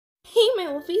my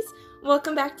Wolfies,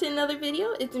 welcome back to another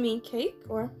video. It's me, Cake,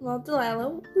 or, well,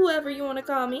 Delilah, whoever you want to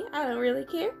call me, I don't really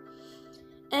care.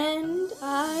 And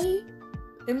I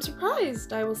am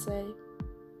surprised, I will say.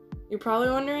 You're probably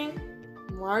wondering,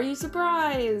 why are you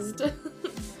surprised? I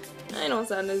don't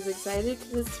sound as excited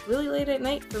because it's really late at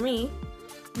night for me,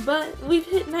 but we've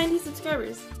hit 90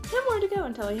 subscribers. 10 more to go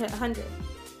until we hit 100.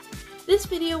 This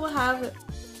video will have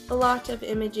a lot of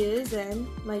images and,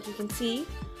 like you can see,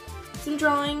 some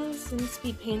drawings and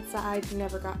speed paints that I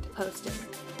never got to post in.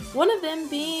 One of them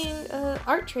being an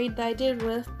art trade that I did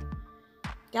with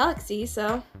Galaxy,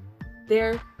 so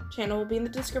their channel will be in the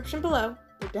description below.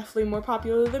 They're definitely more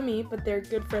popular than me, but they're a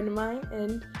good friend of mine,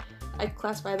 and I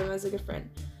classify them as a good friend.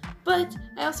 But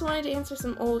I also wanted to answer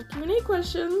some old Q&A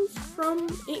questions from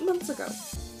 8 months ago.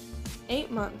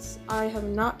 8 months. I have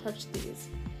not touched these.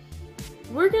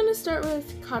 We're gonna start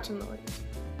with Cotton Lord.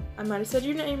 I might have said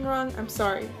your name wrong, I'm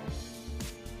sorry.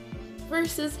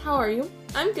 First is, how are you?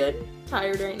 I'm good.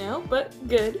 Tired right now, but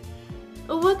good.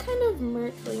 What kind of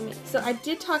merch will you make? So I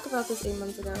did talk about this 8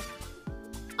 months ago.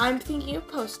 I'm thinking of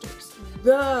posters,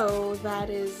 though that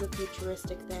is a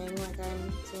futuristic thing. Like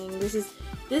I'm saying,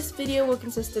 this video will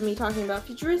consist of me talking about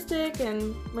futuristic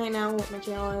and right now what my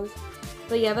channel is.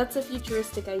 But yeah, that's a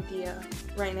futuristic idea.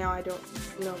 Right now I don't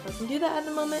know if I can do that at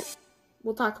the moment.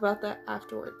 We'll talk about that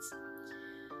afterwards.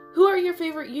 Who are your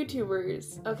favorite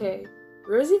YouTubers? Okay,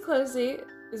 Rosie Closey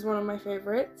is one of my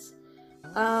favorites.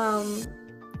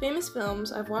 Famous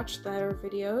Films, I've watched their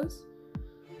videos.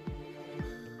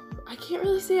 I can't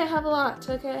really say I have a lot.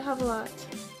 Okay, I have a lot.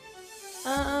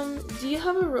 Do you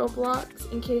have a Roblox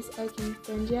in case I can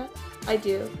friend you? I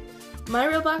do. My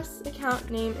Roblox account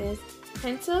name is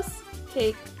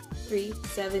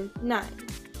PrincessCake379.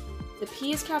 The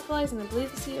P is capitalized and I believe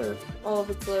the C, or all of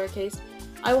it's lowercase.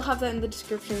 I will have that in the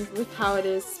description with how it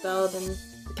is spelled and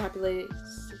the calculated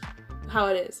how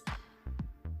it is.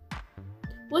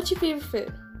 What's your favorite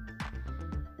food?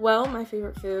 Well, my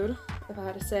favorite food, if I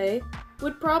had to say,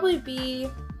 would probably be,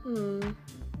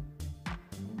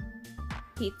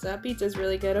 pizza. Pizza's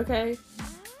really good, okay?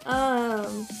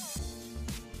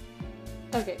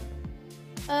 Okay.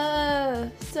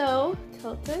 So,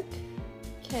 Celtic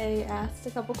K asked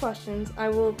a couple questions. I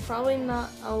will probably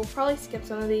skip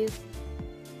some of these,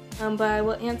 but I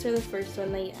will answer the first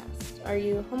one that you asked. Are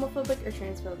you homophobic or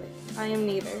transphobic? I am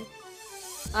neither.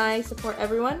 I support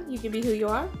everyone. You can be who you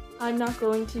are. I'm not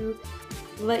going to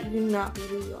let you not be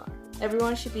who you are.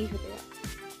 Everyone should be who they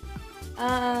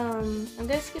are. I'm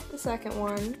gonna skip the second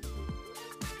one.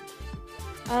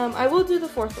 I will do the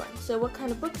fourth one. So what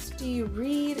kind of books do you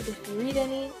read, if you read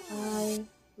any? I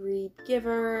read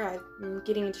Giver. I'm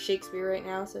getting into Shakespeare right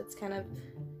now, so it's kind of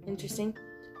interesting.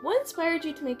 What inspired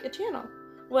you to make a channel?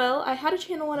 Well, I had a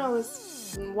channel when I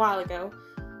was a while ago.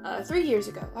 3 years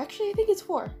ago. Actually, I think it's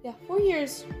 4. Yeah, 4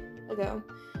 years ago.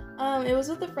 It was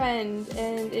with a friend,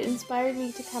 and it inspired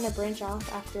me to kind of branch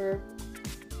off after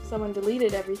someone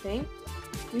deleted everything.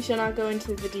 We shall not go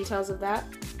into the details of that.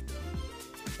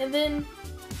 And then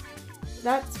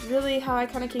that's really how I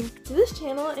kind of came to this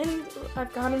channel, and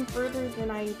I've gotten further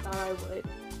than I thought I would.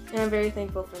 And I'm very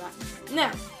thankful for that.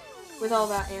 Now, with all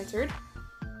that answered,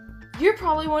 you're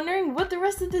probably wondering what the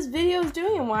rest of this video is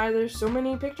doing and why there's so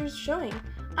many pictures showing.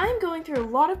 I'm going through a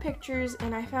lot of pictures,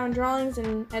 and I found drawings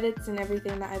and edits and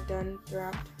everything that I've done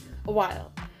throughout a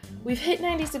while. We've hit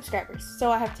 90 subscribers,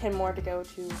 so I have 10 more to go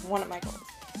to one of my goals.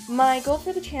 My goal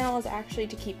for the channel is actually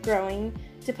to keep growing,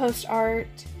 to post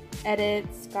art,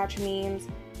 edits, gotcha memes.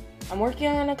 I'm working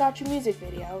on a gotcha music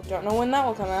video. Don't know when that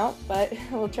will come out, but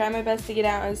I will try my best to get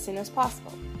out as soon as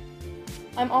possible.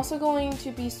 I'm also going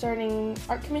to be starting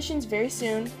art commissions very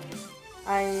soon.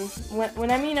 When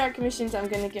I mean art commissions, I'm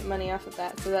going to get money off of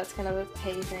that, so that's kind of a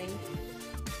pay thing.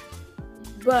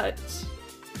 But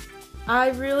I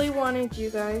really wanted you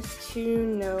guys to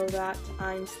know that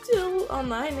I'm still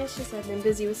online. It's just I've been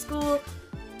busy with school.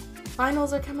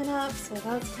 Finals are coming up, so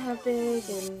that's kind of big,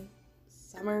 and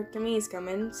summer to me is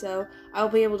coming, so I'll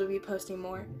be able to be posting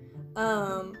more.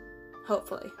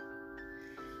 Hopefully.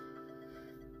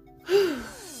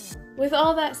 With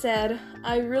all that said,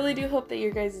 I really do hope that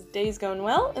your guys' day's going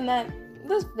well and that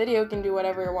this video can do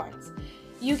whatever it wants.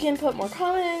 You can put more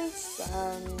comments,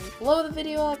 blow the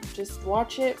video up, just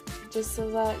watch it, just so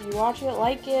that you watch it,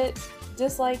 like it,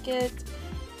 dislike it.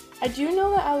 I do know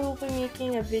that I will be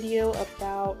making a video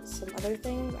about some other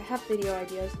things. I have video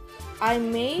ideas. I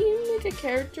may make a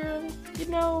character,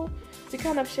 to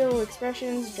kind of show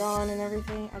expressions drawn and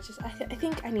everything. I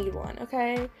think I need one,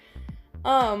 okay?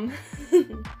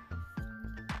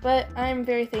 But I'm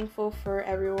very thankful for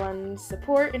everyone's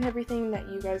support and everything that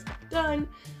you guys have done.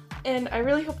 and I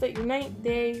really hope that your night,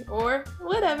 day, or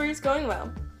whatever is going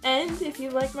well. And if you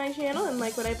like my channel and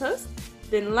like what I post,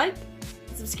 then like,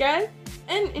 subscribe,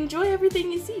 and enjoy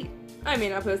everything you see. I may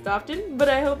not post often, but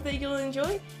I hope that you'll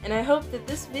enjoy, and I hope that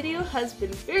this video has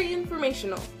been very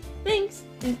informational. Thanks,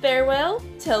 and farewell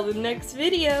till the next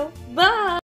video. Bye!